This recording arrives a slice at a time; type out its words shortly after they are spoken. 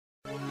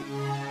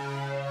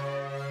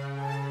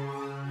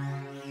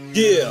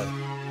Yeah,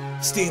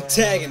 it's the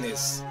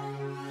Antagonist,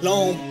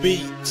 Long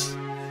Beach,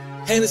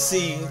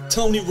 Hennessy,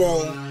 Tony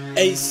Rome,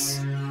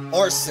 Ace,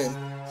 Arson.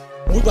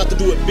 We about to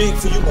do it big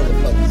for you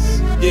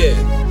motherfuckers.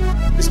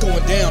 Yeah, it's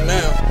going down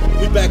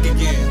now. We back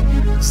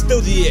again.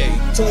 Still DA,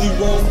 Tony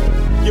Rome,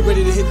 get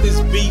ready to hit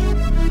this beat.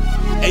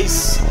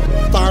 Ace,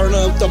 firing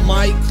up the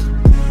mic.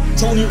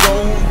 Tony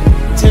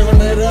Rome, tearing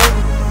it up.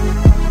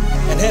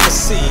 And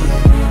Hennessy,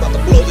 about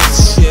to blow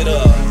this shit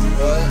up.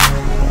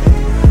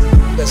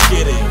 What? Let's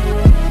get it.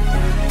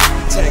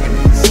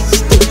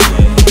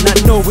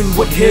 Not knowing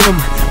what hit him,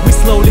 we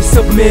slowly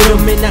submit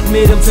him and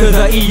admit him to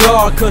the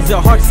ER, cause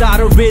their heart's out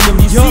of rhythm.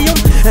 You see him?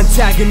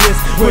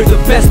 Antagonists, we're the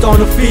best on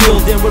the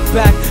field, and we're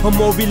back, a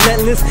more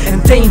relentless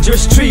and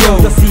dangerous trio.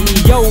 The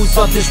CEOs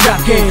of this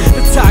rap game,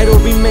 the title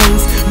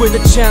remains, we're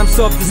the champs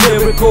of this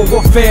lyrical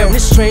warfare.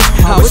 It's strange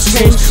how it's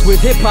changed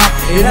with hip-hop,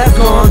 it has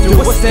gone through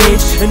a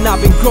stage, and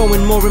I've been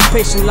growing more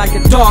impatient like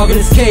a dog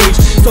in his cage.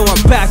 So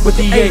I'm back with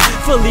the A,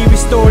 fully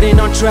restored and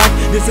on track.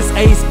 This is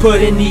Ace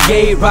putting the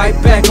A right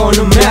back on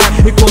the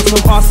map. It goes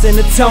from Austin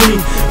to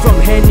Tony, from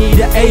Henny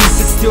to Ace.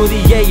 It's still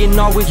the A and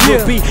always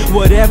will be,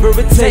 whatever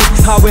it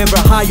takes. However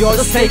high are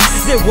the stakes,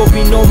 there will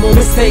be no more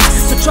mistakes.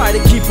 So try to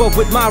keep up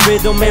with my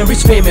rhythm and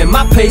reach fame at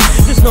my pace.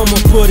 There's no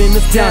more putting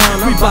us down,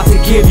 we about to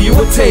give you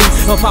a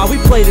taste of how we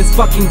play this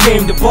fucking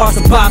game. The bar's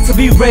about to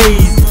be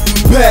raised.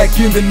 Back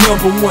in the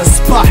 #1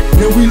 spot,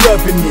 and we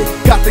loving it.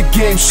 Got the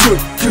game shook,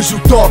 cause you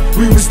thought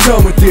we was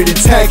done with it.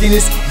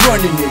 Antagonists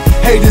running it,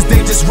 haters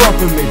they just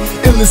rubbing me.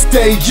 Illest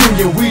State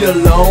Union, we the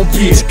Long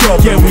Beach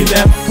government. Yeah, we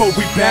left, but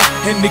we back,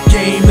 and the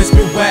game has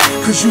been whack.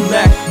 Cause you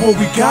lack what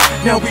we got,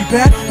 now we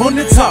back on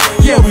the top.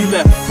 Yeah, we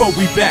left, but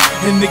we back,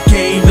 and the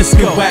game has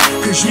been whack.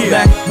 Cause you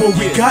lack what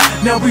we got,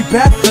 now we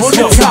back on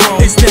the top.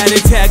 It's that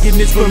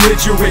antagonist,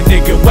 belligerent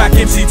nigga, whack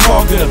MC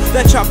target.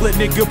 That chocolate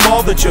nigga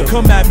bothered you,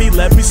 come at me,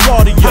 let me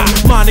slaughter you.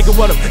 My nigga,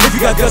 what up? If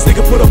you got guts,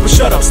 nigga, put up or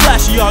shut up.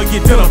 Slash y'all,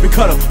 get done up and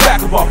cut up.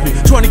 Back up off me.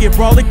 Trying to get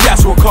brawling,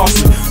 that's what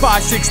costs it.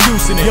 5-6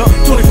 deuce in it.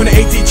 20 from the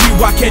ATG,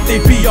 why can't they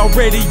be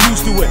already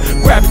used to it?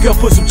 Grab a gun,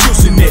 put some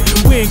juice in it.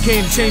 We ain't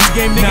came to change the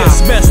game, nigga.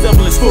 It's messed up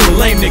and it's full of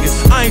lame niggas.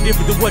 I ain't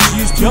different than what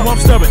you used to. I'm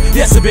stubborn.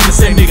 Yes, I've been the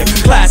same nigga.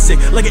 Classic,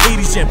 like an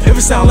 80s gem. If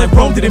it sound like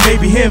Rome, then it may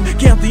be him.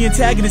 Count the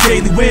antagonist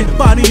daily win.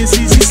 Bonnie and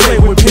CZ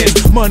slay with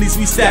pins. Monies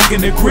we stack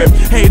in the grip.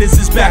 Haters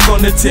is back on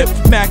the tip.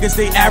 Maggots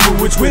they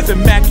average with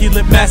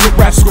immaculate massive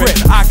rap script.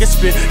 I can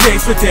spit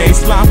days for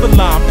days, line for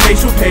line, page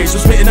for page. So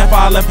spitting that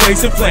fire like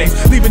blaze and flames,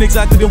 leaving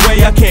exactly the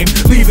way I came,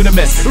 leaving a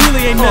mess. It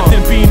really ain't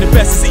nothing, being the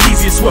best is the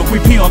easiest work.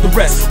 We pee on the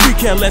rest. We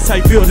care less how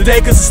you feel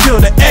today, cause it's still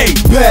the A.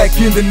 Back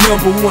in the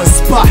 #1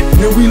 spot,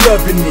 and we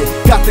loving it.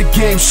 Got the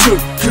game shook,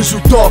 cause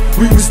you thought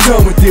we was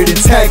done with it.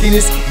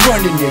 Antagonists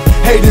running it,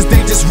 haters they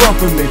just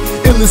rubbing me.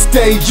 Illest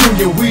State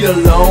Union, we the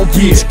Long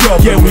Beach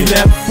government. Yeah, we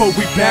left, but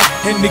we back,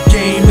 and the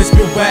game has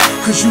been whack.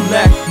 Cause you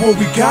lack what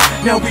we got,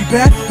 now we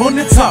back on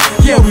the top.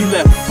 Yeah, we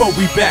left, but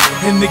we back,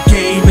 and the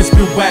game has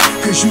been whack.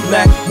 Cause you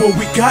lack what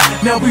we got,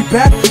 now we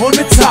back on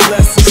the top.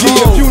 Let's go.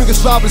 Yeah, few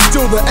niggas dropping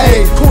still the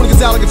A. Cool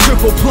niggas out like a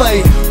triple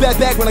play.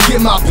 Back when I get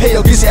my pay,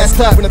 I'll get your ass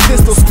clapping a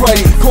pistol spray.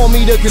 Call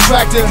me the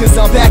contractor, cause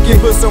I'm back in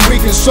for some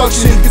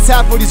reconstruction. Cause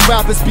half of these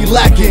rappers be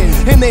lacking,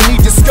 and they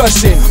need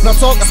discussion. When I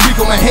talk, I speak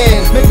on my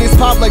hand, make things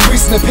pop like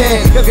grease in a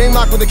pan. Got game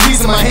locked with the keys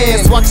in my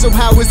hands, watch show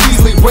how it's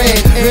easily ran.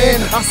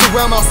 And I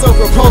surround myself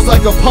with pros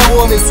like a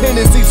poem. It's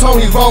Hennessy,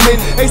 Tony Roman,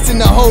 Ace in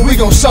the hole, we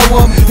gon' show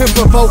them. And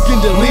provoke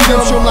and delete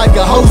them, trim like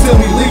a hoe till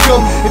we leak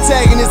them.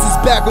 Antagonist is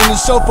back on the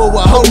show for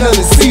a whole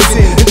nother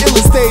season. And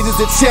Illest State is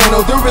the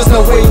channel, there is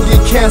no way to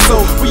get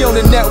canceled. We on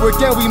the network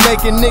and we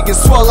making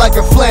niggas swell like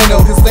a flannel.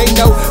 Cause they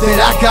know that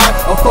I got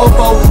a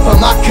fofo for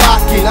my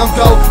cock, and I'm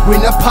go when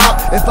I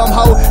pop. If I'm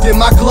holding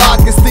my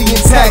Glock, it's the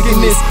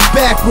Antagonist.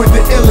 Back with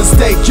the Illest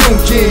State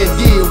Union.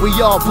 Yeah, we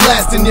all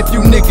blasting if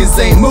you niggas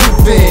ain't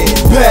moving.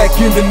 Back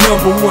in the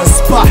 #1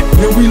 spot,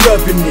 and we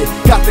loving it.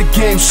 Got the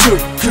game shook,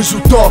 cause you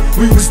thought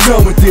we was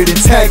done with it.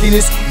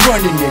 Antagonists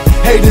running it,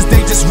 haters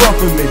they just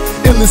rubbing me.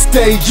 Illest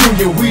State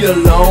Union, we the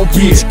Long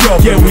Beach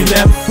government. Yeah, we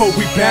left, but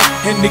we back,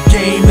 and the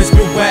game has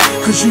been whack.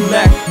 Cause you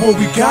lack what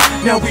we got,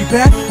 now we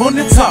back on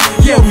the top.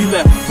 Yeah, we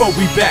left, but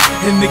we back,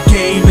 and the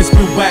game has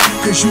been whack.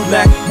 Cause you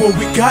lack what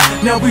we got,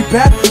 now we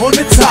back on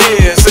the top.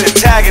 Yeah, it's an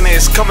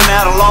Antagonist coming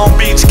out of Long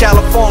Beach,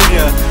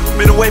 California.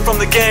 Been away from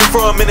the game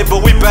for a minute,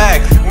 but we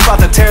back. We about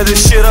to tear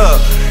this shit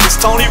up. It's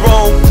Tony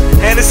Rome,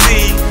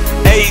 Hennessy,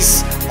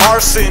 Ace,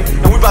 Arson,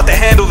 and we about to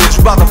handle this.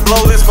 We about to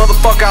blow this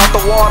motherfucker out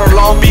the water,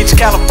 Long Beach,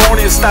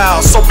 California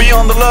style. So be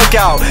on the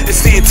lookout.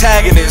 It's the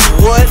Antagonist.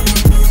 What?